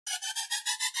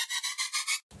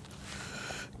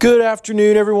Good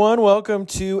afternoon, everyone. Welcome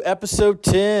to episode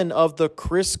 10 of the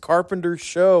Chris Carpenter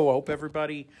Show. I hope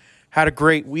everybody had a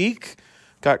great week.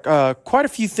 Got quite a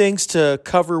few things to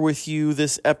cover with you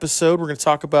this episode. We're going to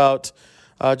talk about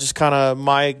just kind of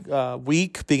my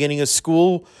week, beginning of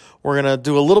school. We're going to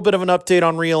do a little bit of an update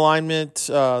on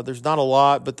realignment. There's not a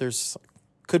lot, but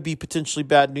could be potentially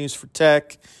bad news for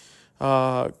Tech.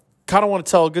 Kind of want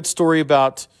to tell a good story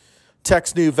about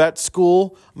Tech's new vet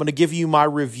school. I'm going to give you my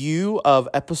review of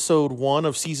episode 1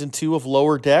 of season 2 of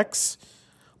Lower Decks.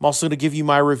 I'm also going to give you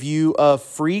my review of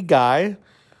Free Guy,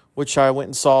 which I went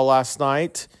and saw last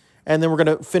night. And then we're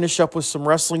going to finish up with some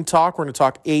wrestling talk. We're going to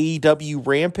talk AEW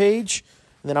Rampage.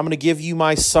 And then I'm going to give you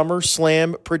my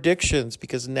Summerslam predictions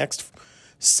because next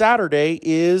Saturday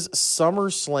is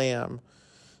Summerslam.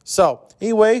 So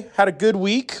anyway, had a good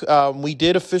week. We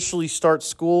did officially start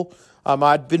school.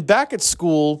 I'd been back at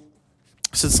school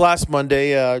since last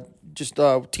Monday, just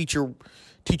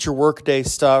teacher work day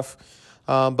stuff.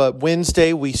 But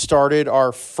Wednesday we started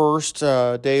our first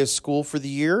day of school for the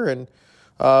year, and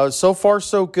so far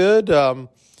so good.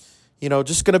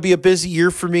 Just going to be a busy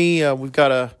year for me. I've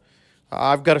got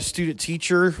a student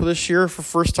teacher this year for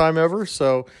first time ever,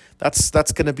 so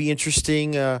that's going to be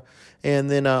interesting. And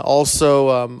then also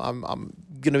I'm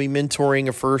going to be mentoring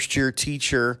a first year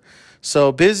teacher.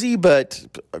 So busy,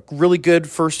 but really good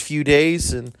first few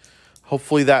days, and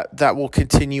hopefully that will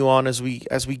continue on as we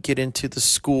get into the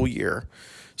school year.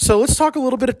 So let's talk a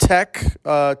little bit of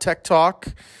tech talk,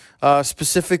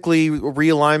 specifically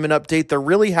realignment update. There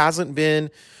really hasn't been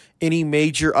any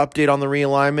major update on the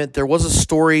realignment. There was a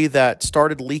story that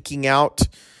started leaking out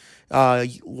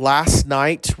last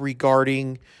night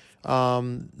regarding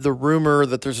the rumor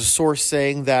that there's a source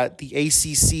saying that the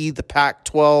ACC, the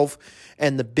Pac-12,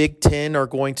 and the Big Ten are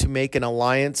going to make an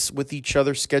alliance with each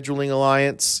other, scheduling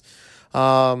alliance.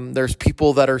 There's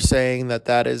people that are saying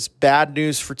that is bad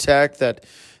news for Tech, that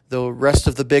the rest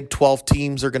of the Big 12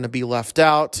 teams are going to be left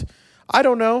out. I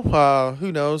don't know.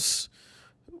 Who knows?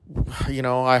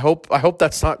 I hope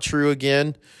that's not true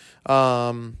again.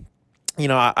 I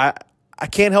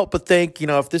can't help but think,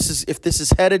 if this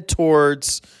is headed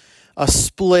towards a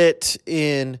split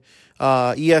in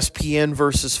ESPN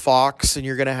versus Fox, and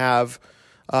you're going to have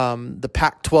the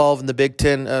Pac-12 and the Big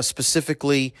Ten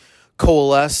specifically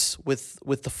coalesce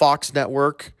with the Fox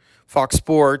network, Fox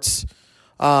Sports.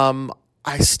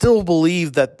 I still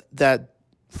believe that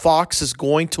Fox is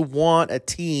going to want a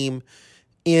team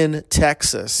in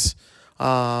Texas,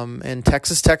 and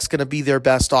Texas Tech's going to be their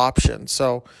best option.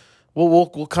 So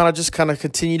we'll kind of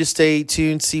continue to stay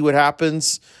tuned, see what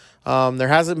happens. There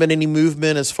hasn't been any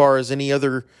movement as far as any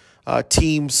other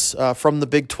teams from the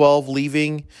Big 12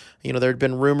 leaving. There had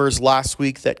been rumors last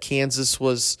week that Kansas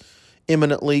was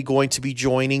imminently going to be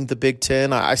joining the Big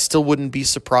 10. I still wouldn't be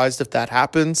surprised if that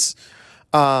happens,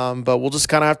 but we'll just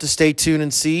kind of have to stay tuned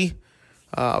and see.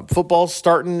 Football's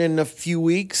starting in a few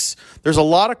weeks. There's a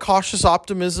lot of cautious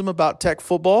optimism about Tech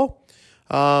football.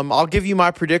 I'll give you my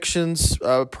predictions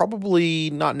probably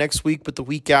not next week, but the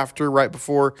week after, right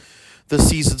before the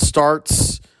season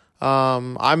starts.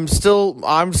 I'm still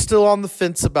on the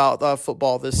fence about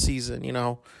football this season.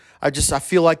 I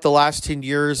feel like the last 10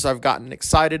 years I've gotten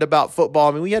excited about football.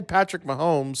 I mean, we had Patrick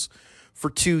Mahomes for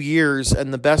 2 years,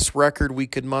 and the best record we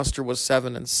could muster was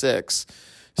 7-6.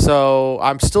 So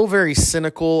I'm still very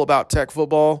cynical about Tech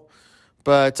football,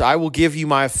 but I will give you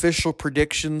my official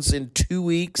predictions in 2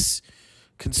 weeks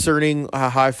concerning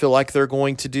how I feel like they're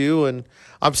going to do, and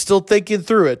I'm still thinking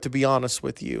through it, to be honest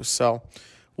with you. So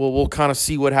we'll kind of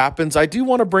see what happens. I do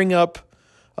want to bring up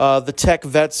the Tech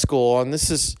Vet School, and this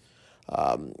is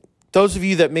those of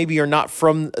you that maybe are not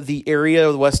from the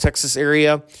area, the West Texas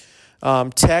area.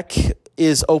 Tech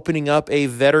is opening up a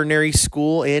veterinary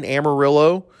school in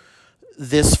Amarillo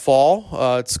this fall.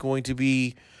 It's going to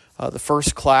be the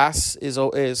first class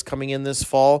is coming in this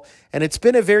fall, and it's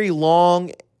been a very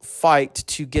long fight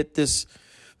to get this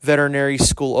veterinary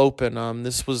school open.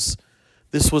 This was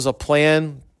a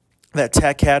plan that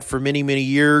Tech had for many, many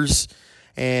years,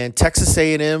 and Texas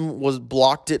A&M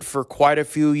blocked it for quite a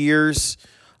few years.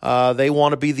 They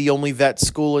want to be the only vet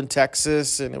school in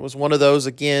Texas, and it was one of those,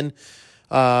 again,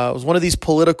 it was one of these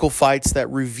political fights that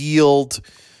revealed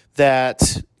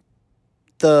that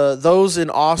those in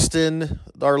Austin,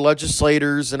 our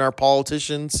legislators and our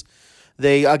politicians,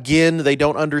 they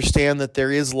don't understand that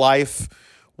there is life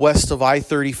west of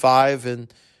I-35,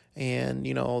 and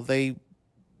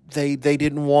they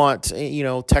didn't want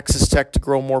Texas Tech to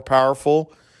grow more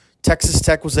powerful. Texas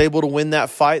Tech was able to win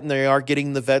that fight, and they are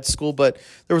getting the vet school. But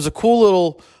there was a cool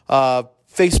little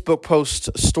Facebook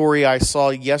post story I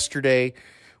saw yesterday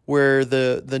where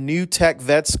the new Tech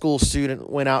vet school student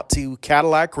went out to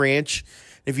Cadillac Ranch.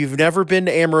 If you've never been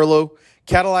to Amarillo,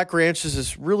 Cadillac Ranch is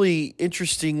this really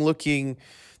interesting looking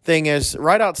thing as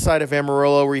right outside of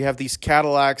Amarillo where you have these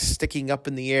Cadillacs sticking up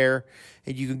in the air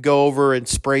and you can go over and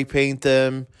spray paint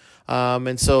them.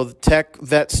 And so the Tech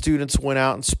vet students went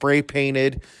out and spray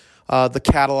painted the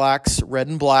Cadillacs red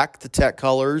and black, the Tech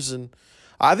colors. And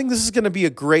I think this is going to be a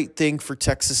great thing for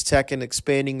Texas Tech and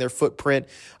expanding their footprint.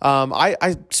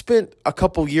 I spent a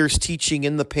couple years teaching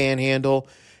in the Panhandle,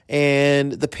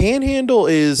 and the Panhandle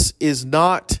is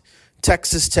not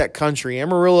Texas Tech country.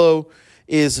 Amarillo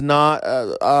is not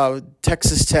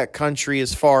Texas Tech country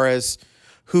as far as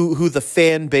who the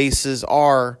fan bases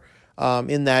are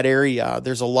in that area.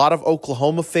 There's a lot of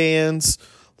Oklahoma fans,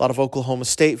 a lot of Oklahoma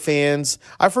State fans.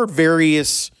 I've heard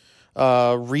various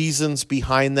reasons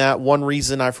behind that. One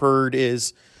reason I've heard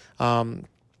is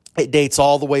it dates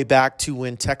all the way back to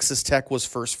when Texas Tech was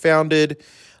first founded.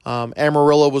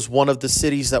 Amarillo was one of the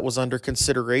cities that was under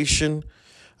consideration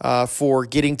for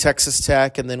getting Texas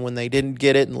Tech, and then when they didn't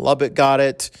get it and Lubbock got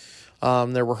it,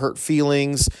 there were hurt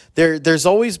feelings. There's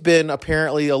always been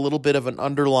apparently a little bit of an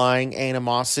underlying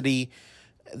animosity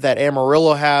that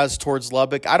Amarillo has towards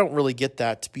Lubbock. I don't really get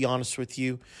that, to be honest with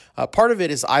you. Part of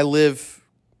it is I live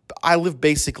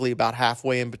basically about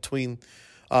halfway in between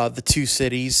the two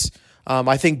cities.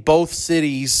 I think both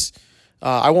cities,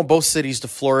 I want both cities to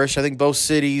flourish. I think both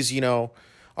cities,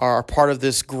 are part of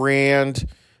this grand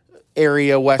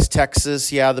area, West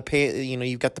Texas. Yeah,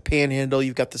 you've got the Panhandle,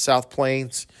 you've got the South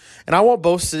Plains, and I want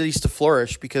both cities to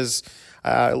flourish because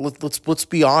let's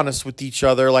be honest with each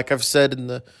other. Like I've said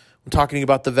I'm talking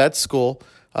about the vet school,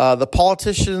 the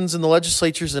politicians and the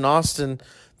legislatures in Austin,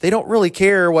 they don't really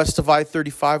care west of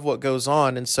I-35 what goes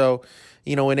on. And so,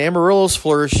 when Amarillo's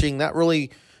flourishing, that really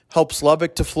helps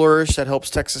Lubbock to flourish. That helps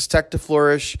Texas Tech to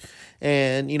flourish.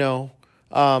 And,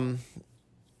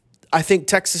 I think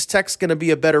Texas Tech's going to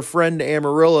be a better friend to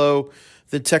Amarillo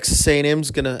than Texas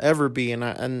A&M's going to ever be.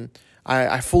 And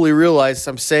I fully realize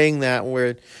I'm saying that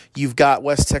where you've got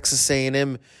West Texas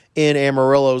A&M in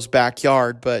Amarillo's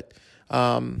backyard. But,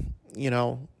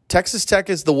 Texas Tech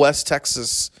is the West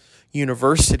Texas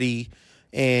University,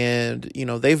 and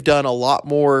they've done a lot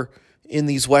more in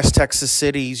these West Texas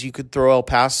cities. You could throw El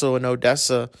Paso and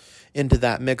Odessa into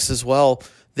that mix as well.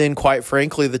 Then, quite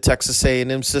frankly, the Texas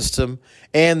A&M system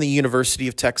and the University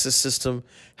of Texas system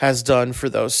has done for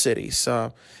those cities.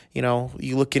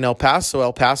 You look in El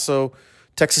Paso,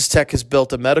 Texas Tech has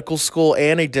built a medical school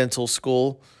and a dental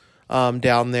school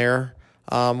down there.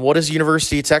 What has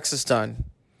University of Texas done?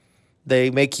 They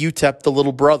make UTEP the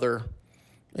little brother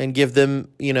and give them,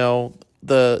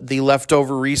 the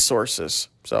leftover resources.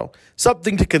 So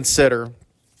something to consider,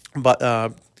 but,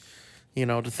 to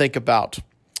think about.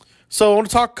 So I want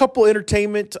to talk a couple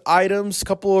entertainment items, a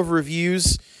couple of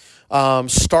reviews.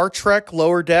 Star Trek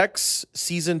Lower Decks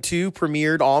Season 2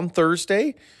 premiered on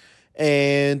Thursday,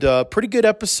 and a pretty good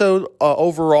episode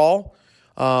overall.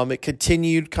 It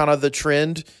continued kind of the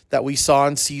trend that we saw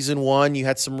in Season 1. You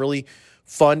had some really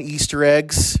fun Easter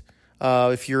eggs.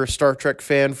 If you're a Star Trek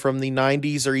fan from the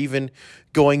 90s or even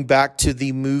going back to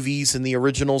the movies in the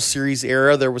original series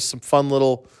era, there was some fun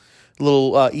little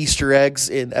Easter eggs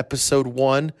in Episode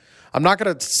 1. I'm not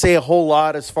going to say a whole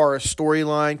lot as far as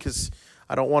storyline because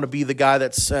I don't want to be the guy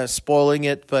that's spoiling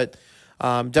it, but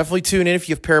definitely tune in if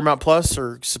you have Paramount Plus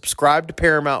or subscribe to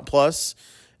Paramount Plus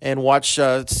and watch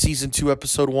Season 2,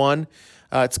 Episode 1.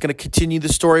 It's going to continue the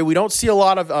story. We don't see a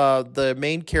lot of the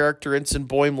main character, Ensign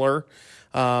Boimler.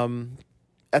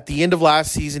 At the end of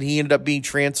last season, he ended up being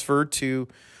transferred to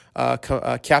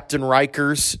Captain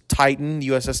Riker's Titan,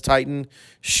 USS Titan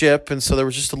ship, and so there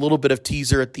was just a little bit of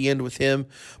teaser at the end with him,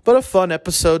 but a fun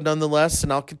episode nonetheless.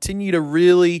 And I'll continue to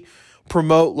really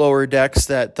promote Lower Decks.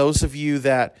 That those of you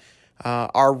that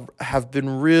have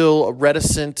been real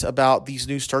reticent about these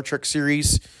new Star Trek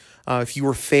series, if you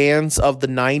were fans of the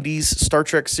 90s Star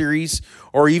Trek series,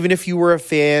 or even if you were a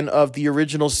fan of the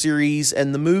original series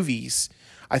and the movies,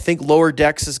 I think Lower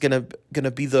Decks is gonna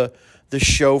be the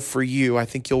show for you. I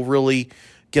think you'll really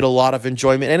get a lot of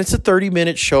enjoyment, and it's a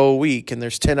 30-minute show a week, and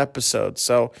there's 10 episodes.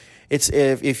 So it's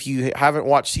if you haven't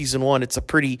watched Season 1, it's a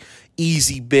pretty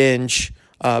easy binge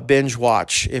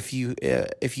watch if you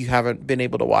haven't been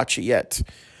able to watch it yet.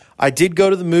 I did go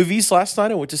to the movies last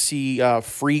night. I went to see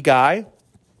Free Guy,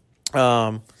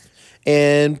 and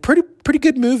pretty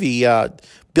good movie.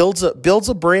 Builds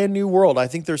a brand new world. I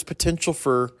think there's potential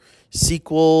for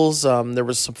sequels. There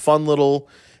was some fun little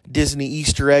Disney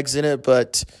Easter eggs in it,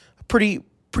 but a pretty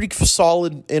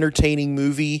solid, entertaining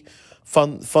movie.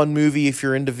 Fun movie if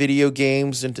you're into video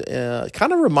games, and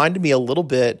kind of reminded me a little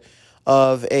bit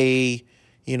of a,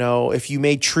 if you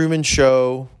made Truman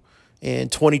Show in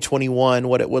 2021,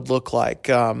 what it would look like.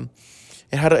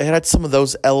 It had some of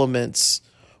those elements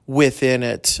within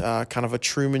it, kind of a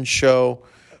Truman Show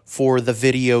for the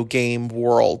video game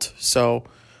world. So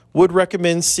would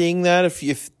recommend seeing that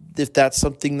if that's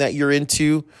something that you're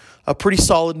into. A pretty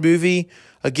solid movie.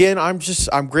 Again, I'm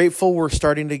grateful we're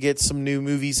starting to get some new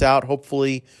movies out.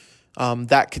 Hopefully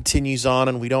that continues on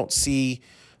and we don't see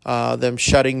them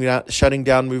shutting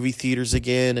down movie theaters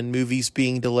again and movies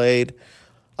being delayed.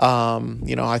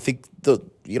 I think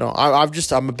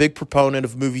I'm a big proponent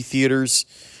of movie theaters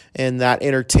and that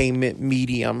entertainment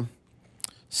medium.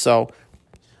 So,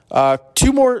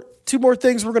 two more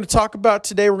things we're going to talk about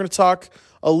today. We're going to talk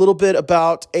a little bit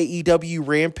about AEW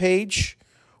Rampage,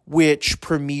 which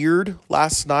premiered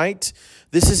last night.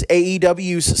 This is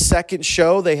AEW's second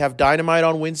show. They have Dynamite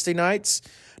on Wednesday nights.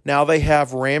 Now they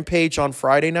have Rampage on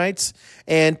Friday nights,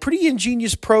 and pretty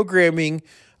ingenious programming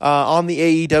on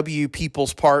the AEW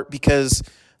people's part, because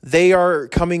they are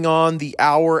coming on the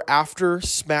hour after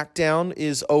SmackDown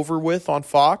is over with on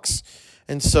Fox.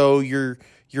 And so you're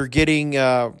getting,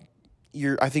 I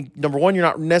think, number one, you're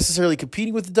not necessarily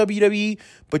competing with the WWE,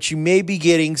 but you may be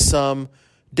getting some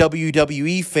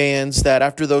WWE fans that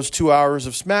after those 2 hours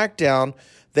of SmackDown,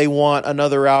 they want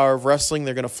another hour of wrestling.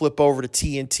 They're going to flip over to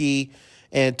TNT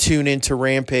and tune into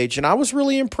Rampage. And I was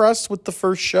really impressed with the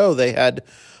first show. They had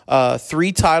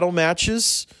 3 title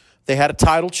matches. They had a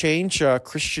title change.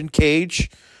 Christian Cage,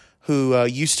 who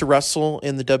used to wrestle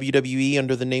in the WWE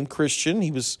under the name Christian.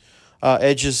 He was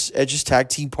Edge's tag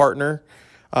team partner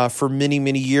for many,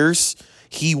 many years.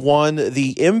 He won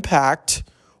the Impact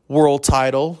World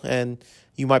title, and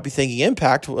you might be thinking,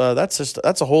 Impact,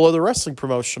 that's a whole other wrestling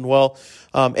promotion. Well,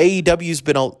 AEW's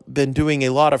been doing a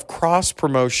lot of cross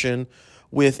promotion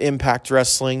with Impact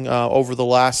Wrestling over the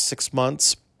last 6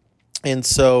 months, and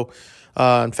so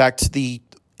in fact the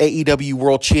AEW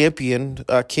World Champion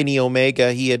Kenny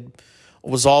Omega,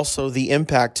 was also the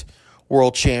Impact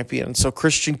World Champion. So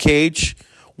Christian Cage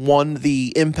won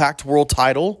the Impact World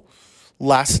title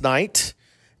last night,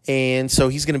 and so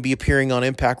he's going to be appearing on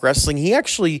Impact Wrestling. He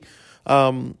actually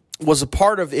was a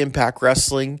part of Impact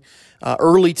Wrestling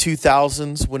early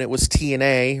 2000s when it was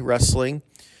TNA Wrestling,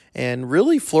 and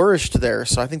really flourished there.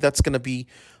 So I think that's going to be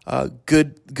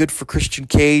good for Christian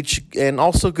Cage, and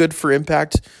also good for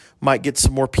Impact. Might get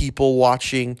some more people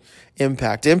watching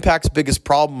Impact. Impact's biggest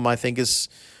problem, I think, is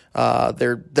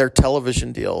their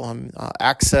television deal.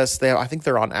 Access. I think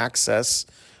they're on Access,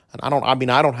 and I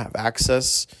don't have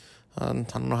Access. I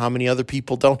don't know how many other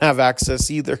people don't have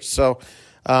Access either. So,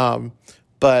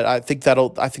 but I think that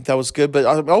was good. But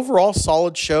overall,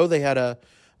 solid show. They had a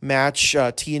match,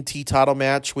 TNT title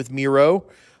match with Miro.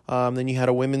 Then you had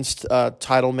a women's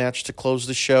title match to close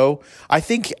the show. I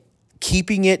think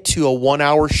keeping it to a 1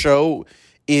 hour show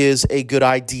is a good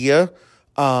idea.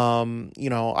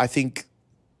 I think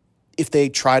if they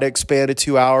try to expand to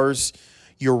 2 hours,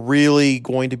 you're really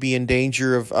going to be in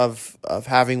danger of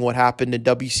having what happened in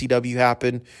WCW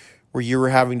happen, where you were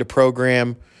having to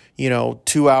program,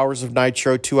 2 hours of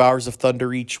Nitro, 2 hours of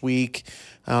Thunder each week.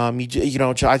 I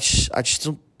just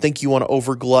don't think you want to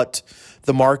overglut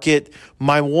the market.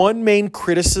 My one main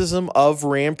criticism of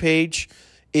Rampage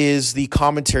is the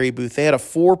commentary booth. They had a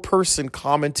 4-person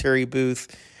commentary booth,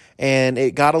 and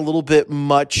it got a little bit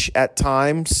much at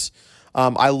times.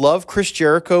 I love Chris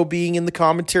Jericho being in the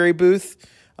commentary booth.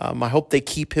 I hope they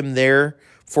keep him there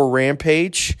for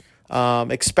Rampage.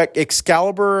 Expect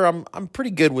Excalibur. I'm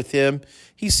pretty good with him.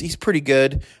 He's pretty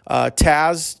good.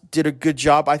 Taz did a good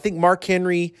job. I think Mark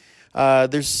Henry,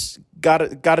 there's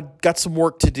got some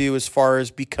work to do as far as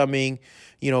becoming,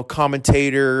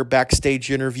 commentator,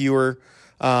 backstage interviewer.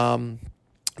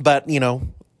 But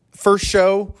first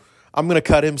show, I'm going to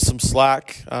cut him some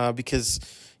slack, because,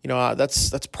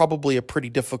 that's probably a pretty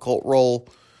difficult role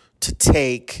to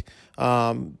take,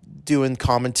 doing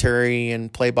commentary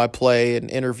and play-by-play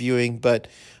and interviewing. But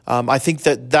I think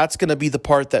that's going to be the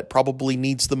part that probably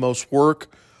needs the most work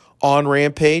on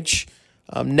Rampage.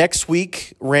 Next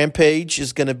week, Rampage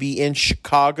is going to be in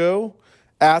Chicago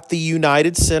at the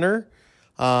United Center.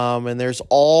 And there's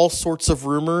all sorts of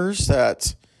rumors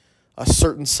that a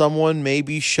certain someone may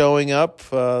be showing up,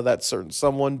 that certain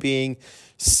someone being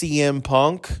CM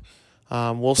Punk.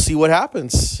 We'll see what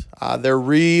happens. They're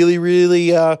really,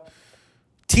 really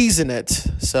teasing it.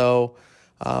 So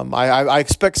I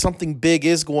expect something big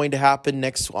is going to happen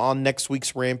next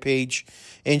week's Rampage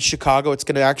in Chicago. It's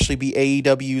going to actually be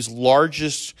AEW's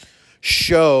largest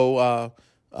show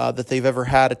that they've ever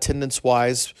had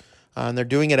attendance-wise. And they're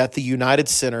doing it at the United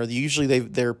Center. Usually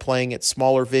they're playing at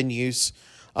smaller venues.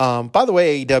 By the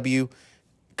way, AEW,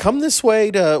 come this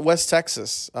way to West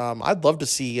Texas. I'd love to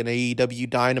see an AEW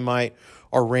Dynamite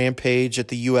or Rampage at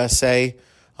the USA.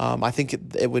 I think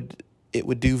it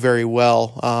would do very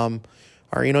well.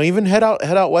 Or even head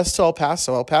out west to El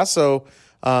Paso. El Paso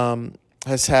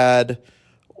has had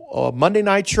Monday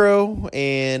Nitro,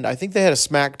 and I think they had a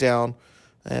SmackDown,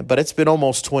 but it's been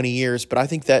almost 20 years. But I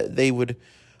think that they would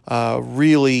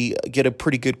really get a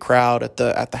pretty good crowd at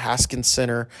the Haskins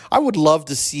Center. I would love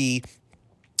to see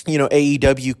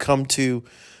AEW come to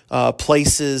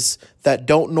places that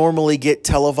don't normally get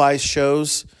televised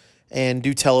shows and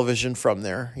do television from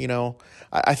there.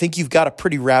 I think you've got a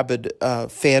pretty rabid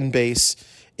fan base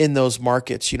in those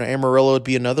markets. Amarillo would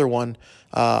be another one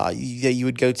that you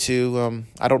would go to.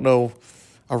 I don't know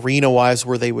arena-wise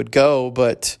where they would go,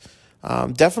 but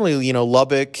definitely,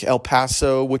 Lubbock, El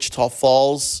Paso, Wichita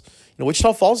Falls.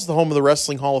 Wichita Falls is the home of the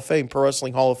Wrestling Hall of Fame, Pro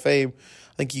Wrestling Hall of Fame.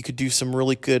 I think you could do some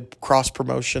really good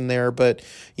cross-promotion there. But,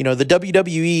 the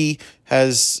WWE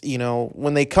has,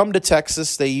 when they come to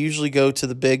Texas, they usually go to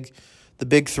the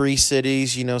big three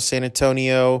cities, San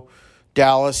Antonio,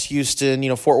 Dallas,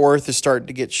 Houston. Fort Worth is starting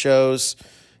to get shows.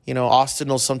 Austin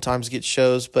will sometimes get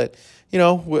shows. But,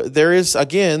 there is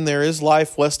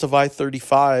life west of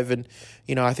I-35. And,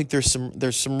 I think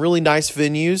there's some really nice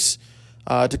venues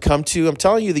to come to. I'm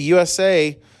telling you, the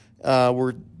USA,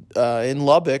 we're in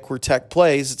Lubbock, where Tech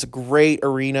plays. It's a great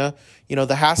arena.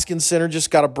 The Haskins Center just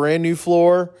got a brand new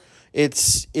floor.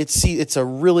 It's a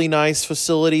really nice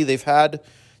facility. They've had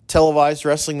televised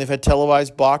wrestling. They've had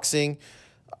televised boxing.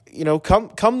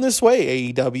 Come this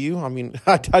way, AEW. I mean,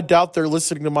 I doubt they're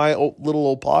listening to my little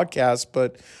old podcast,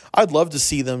 but I'd love to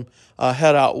see them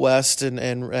head out west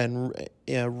and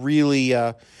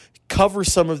really cover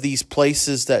some of these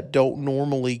places that don't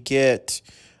normally get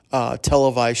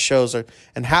televised shows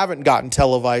and haven't gotten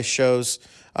televised shows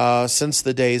since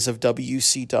the days of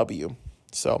WCW.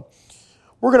 So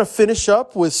we're going to finish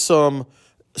up with some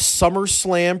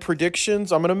Summerslam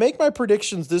predictions. I'm going to make my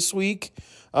predictions this week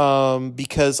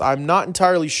because I'm not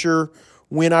entirely sure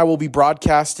when I will be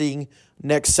broadcasting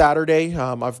next Saturday.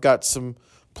 I've got some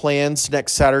plans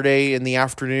next Saturday in the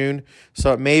afternoon,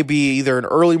 so it may be either an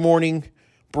early morning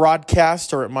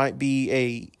broadcast or it might be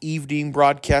a evening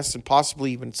broadcast and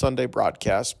possibly even Sunday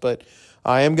broadcast. But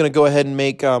I am going to go ahead and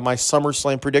make my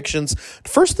SummerSlam predictions.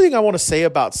 First thing I want to say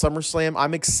about SummerSlam,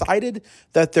 I'm excited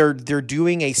that they're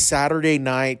doing a Saturday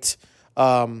night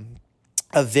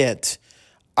event.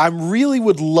 I really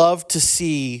would love to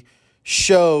see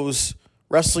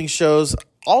wrestling shows,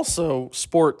 also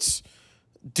sports,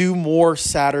 do more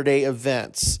Saturday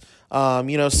events.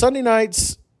 Sunday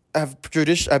nights have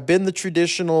been the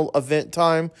traditional event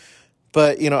time,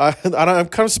 but I'm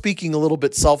kind of speaking a little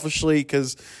bit selfishly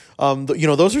because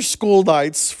those are school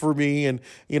nights for me, and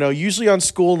usually on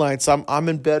school nights I'm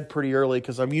in bed pretty early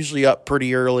because I'm usually up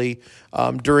pretty early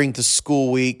during the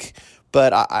school week.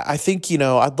 But I think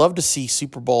I'd love to see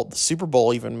the Super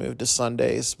Bowl even move to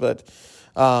Sundays. But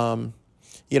I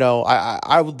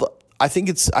think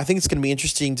it's going to be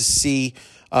interesting to see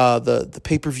the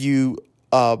pay-per-view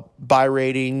buy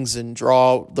ratings and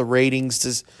draw the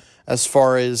ratings as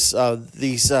far as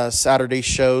these Saturday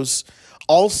shows.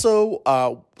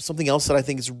 Also, something else that I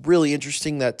think is really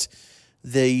interesting that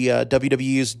the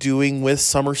WWE is doing with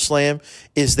SummerSlam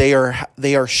is they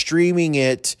are streaming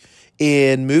it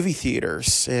in movie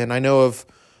theaters. And I know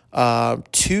of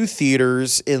 2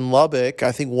 theaters in Lubbock,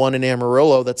 I think one in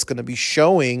Amarillo, that's going to be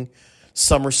showing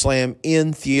SummerSlam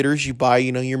in theaters. You buy,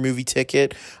 your movie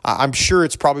ticket. I'm sure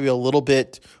it's probably a little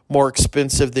bit more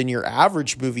expensive than your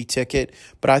average movie ticket,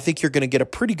 but I think you're going to get a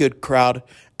pretty good crowd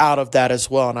out of that as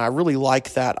well. And I really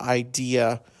like that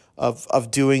idea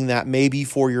of doing that maybe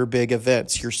for your big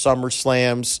events, your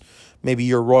SummerSlams, maybe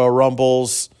your Royal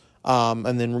Rumbles,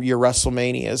 and then your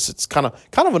WrestleManias. It's kind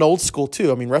of an old school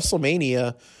too. I mean,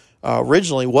 WrestleMania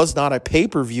originally was not a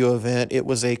pay-per-view event. It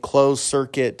was a closed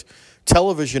circuit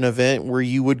television event where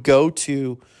you would go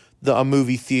to a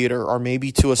movie theater or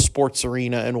maybe to a sports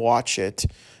arena and watch it.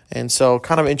 And so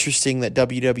kind of interesting that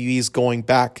WWE is going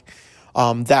back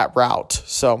that route.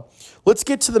 So let's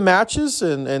get to the matches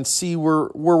and see where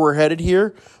we're headed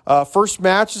here. First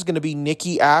match is going to be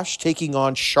Nikki Ash taking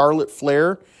on Charlotte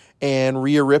Flair and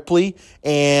Rhea Ripley.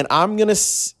 And I'm going to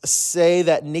say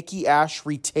that Nikki Ash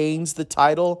retains the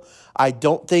title. I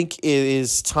don't think it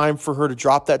is time for her to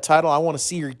drop that title. I want to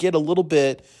see her get a little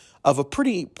bit of a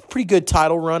pretty good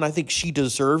title run. I think she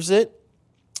deserves it.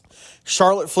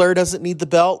 Charlotte Flair doesn't need the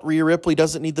belt. Rhea Ripley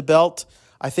doesn't need the belt.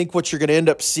 I think what you're going to end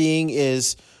up seeing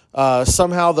is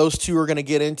Somehow those two are going to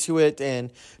get into it,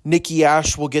 and Nikki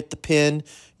Ash will get the pin.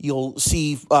 You'll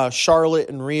see Charlotte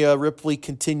and Rhea Ripley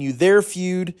continue their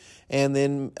feud, and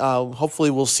then hopefully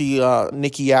we'll see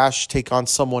Nikki Ash take on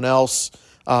someone else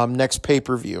next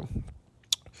pay-per-view.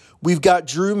 We've got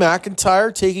Drew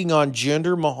McIntyre taking on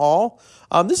Jinder Mahal.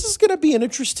 This is going to be an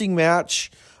interesting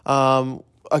match.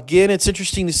 Again, it's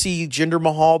interesting to see Jinder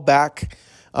Mahal back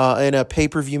in a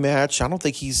pay-per-view match. I don't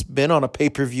think he's been on a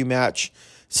pay-per-view match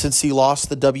since he lost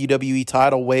the WWE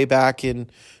title way back in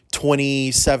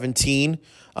 2017.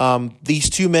 These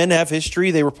two men have history.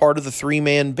 They were part of the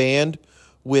three-man band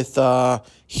with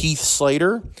Heath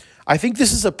Slater. I think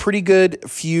this is a pretty good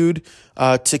feud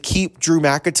to keep Drew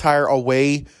McIntyre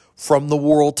away from the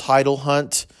world title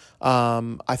hunt.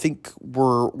 I think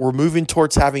we're moving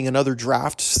towards having another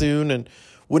draft soon, and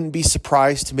wouldn't be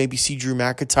surprised to maybe see Drew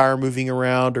McIntyre moving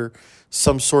around or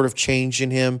some sort of change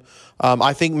in him.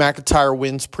 I think McIntyre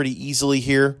wins pretty easily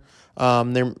here. I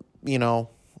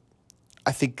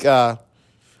think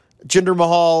Jinder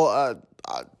Mahal,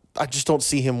 I just don't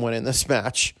see him winning this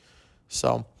match.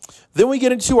 So then we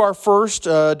get into our first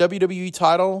WWE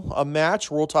title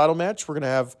match, world title match. We're going to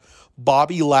have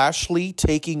Bobby Lashley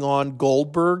taking on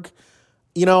Goldberg.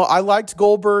 I liked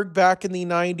Goldberg back in the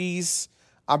 90s.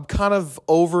 I'm kind of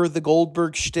over the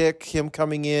Goldberg shtick, him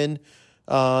coming in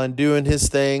and doing his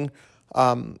thing.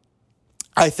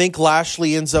 I think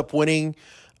Lashley ends up winning.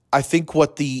 I think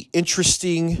what the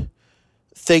interesting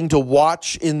thing to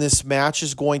watch in this match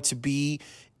is going to be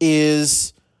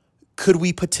is, could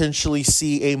we potentially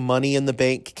see a Money in the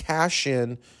Bank cash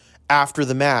in after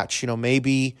the match?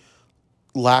 Maybe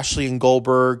Lashley and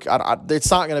Goldberg.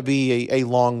 It's not going to be a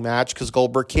long match because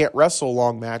Goldberg can't wrestle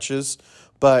long matches.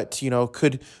 But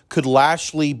could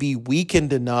Lashley be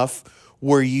weakened enough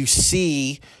where you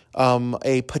see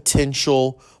a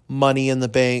potential Money in the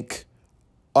Bank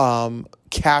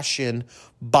cash in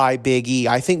by Big E?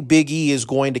 I think Big E is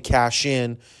going to cash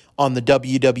in on the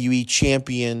WWE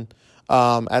champion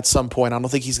at some point. I don't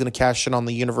think he's going to cash in on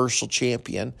the Universal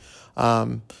champion.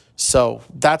 So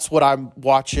that's what I'm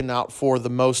watching out for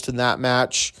the most in that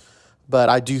match. But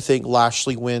I do think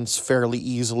Lashley wins fairly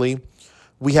easily.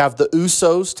 We have the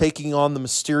Usos taking on the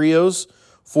Mysterios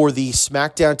for the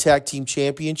SmackDown Tag Team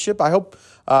Championship. I hope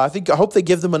they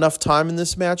give them enough time in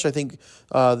this match. I think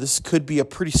this could be a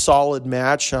pretty solid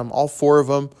match. All four of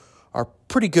them are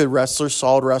pretty good wrestlers,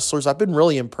 solid wrestlers. I've been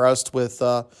really impressed with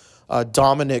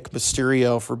Dominic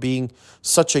Mysterio for being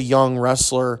such a young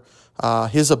wrestler.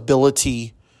 His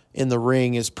ability in the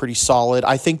ring is pretty solid.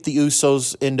 I think the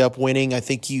Usos end up winning. I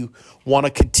think you want to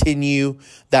continue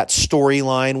that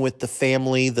storyline with the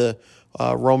family, the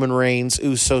Roman Reigns,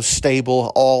 Usos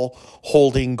stable, all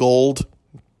holding gold.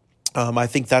 I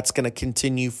think that's going to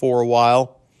continue for a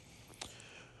while.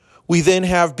 We then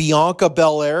have Bianca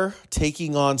Belair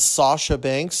taking on Sasha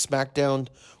Banks, SmackDown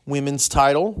Women's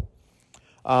title.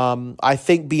 I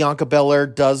think Bianca Belair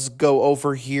does go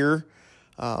over here.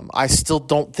 I still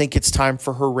don't think it's time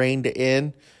for her reign to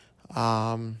end.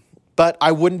 But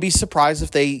I wouldn't be surprised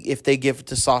if they give it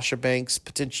to Sasha Banks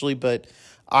potentially. But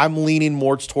I'm leaning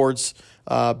more towards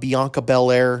Bianca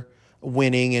Belair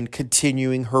winning and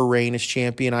continuing her reign as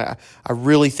champion. I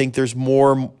really think there's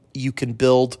more you can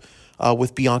build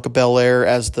with Bianca Belair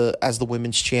as the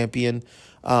women's champion.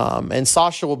 And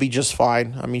Sasha will be just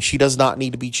fine. I mean, she does not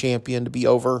need to be champion to be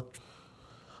over.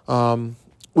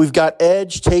 We've got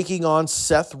Edge taking on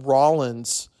Seth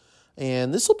Rollins,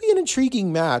 and this will be an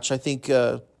intriguing match. I think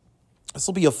this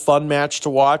will be a fun match to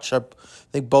watch. I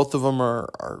think both of them are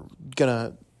going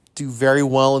to do very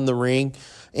well in the ring.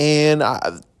 And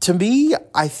to me,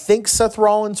 I think Seth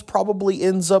Rollins probably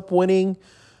ends up winning,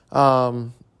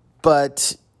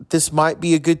 but this might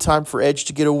be a good time for Edge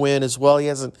to get a win as well. He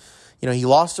hasn't, he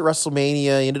lost at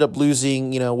WrestleMania. He ended up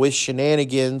losing, with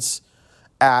shenanigans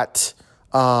at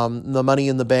the Money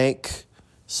in the Bank.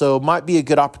 So it might be a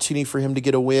good opportunity for him to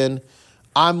get a win.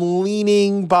 I'm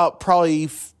leaning about probably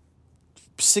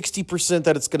 60%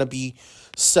 that it's going to be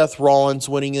Seth Rollins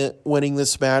winning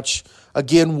this match.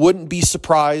 Again, wouldn't be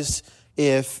surprised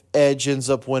if Edge ends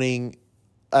up winning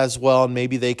as well, and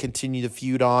maybe they continue to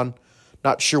feud on.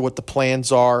 Not sure what the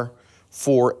plans are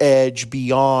for Edge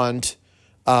beyond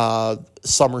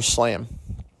SummerSlam.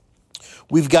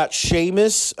 We've got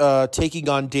Sheamus taking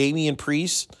on Damian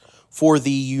Priest for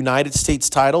the United States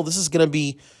title. This is going to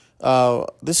be,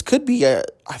 this could be, I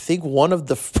think, one of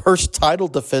the first title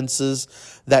defenses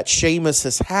that Sheamus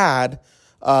has had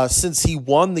since he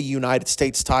won the United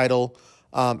States title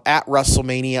at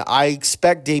WrestleMania. I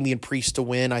expect Damian Priest to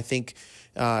win. I think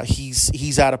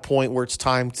he's at a point where it's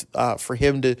time for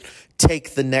him to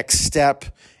take the next step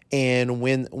and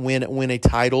win a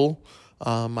title.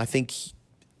 I think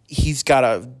he's got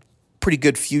a pretty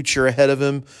good future ahead of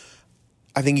him.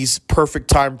 I think he's perfect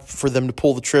time for them to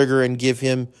pull the trigger and give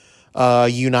him a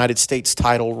United States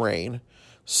title reign.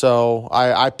 So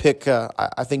I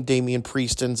think Damian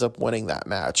Priest ends up winning that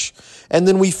match. And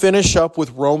then we finish up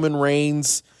with Roman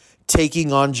Reigns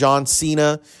taking on John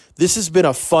Cena. This has been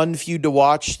a fun feud to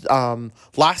watch.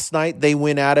 Last night they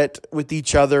went at it with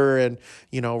each other, and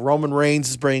Roman Reigns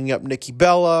is bringing up Nikki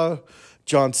Bella.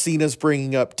 John Cena's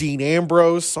bringing up Dean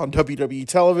Ambrose on WWE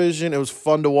television. It was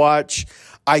fun to watch.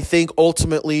 I think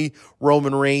ultimately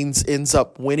Roman Reigns ends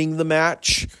up winning the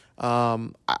match.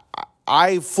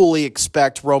 I fully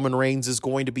expect Roman Reigns is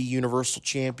going to be Universal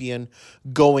Champion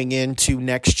going into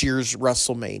next year's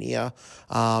WrestleMania.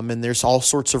 And there's all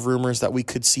sorts of rumors that we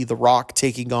could see The Rock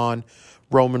taking on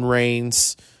Roman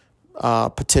Reigns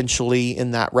potentially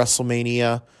in that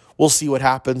WrestleMania. We'll see what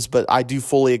happens, but I do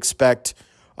fully expect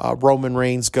Roman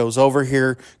Reigns goes over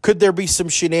here. Could there be some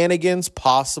shenanigans?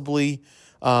 Possibly.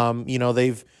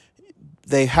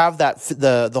 They have that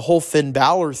the whole Finn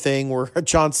Balor thing where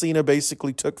John Cena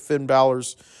basically took Finn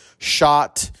Balor's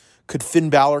shot. Could Finn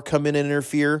Balor come in and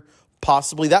interfere?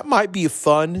 Possibly. That might be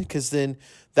fun because then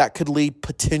that could lead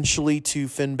potentially to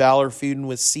Finn Balor feuding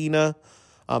with Cena.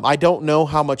 I don't know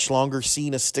how much longer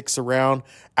Cena sticks around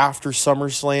after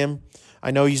SummerSlam.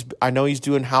 I know he's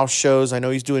doing house shows. I know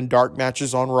he's doing dark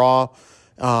matches on Raw.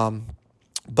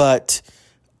 But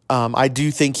I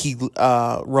do think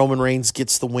Roman Reigns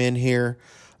gets the win here.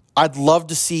 I'd love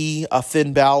to see a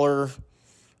Finn Balor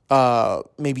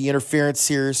maybe interference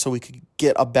here so we could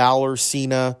get a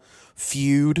Balor-Cena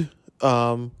feud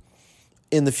in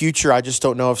the future. I just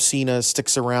don't know if Cena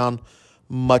sticks around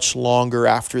much longer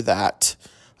after that.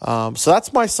 So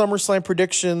that's my SummerSlam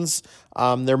predictions.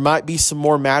 There might be some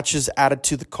more matches added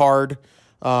to the card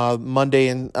Monday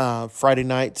and Friday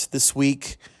night this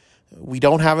week. We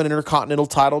don't have an Intercontinental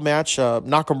title match.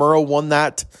 Nakamura won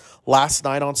that last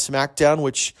night on SmackDown,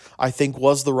 which I think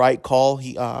was the right call.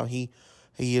 He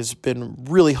has been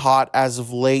really hot as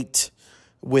of late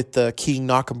with the King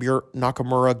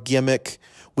Nakamura gimmick.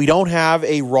 We don't have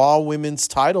a Raw Women's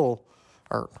title.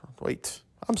 We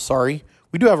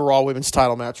do have a Raw Women's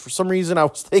title match. For some reason, I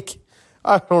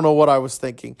don't know what I was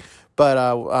thinking,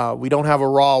 but we don't have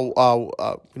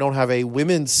a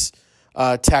women's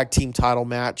tag team title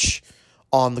match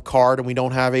on the card, and we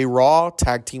don't have a Raw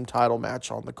tag team title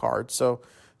match on the card. So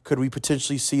could we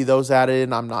potentially see those added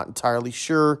in? I'm not entirely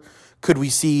sure. Could we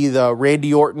see the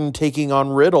Randy Orton taking on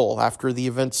Riddle after the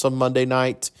events on Monday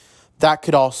night? That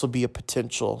could also be a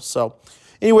potential. So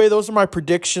anyway, those are my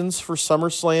predictions for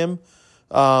SummerSlam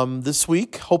this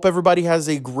week. Hope everybody has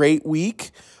a great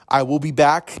week. I will be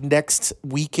back next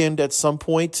weekend at some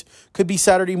point. Could be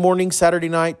Saturday morning, Saturday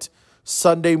night,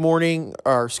 Sunday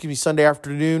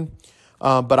afternoon.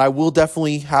 But I will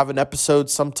definitely have an episode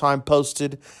sometime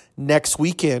posted next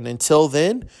weekend. Until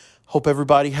then, hope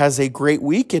everybody has a great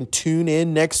week and tune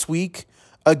in next week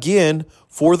again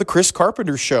for the Chris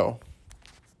Carpenter Show.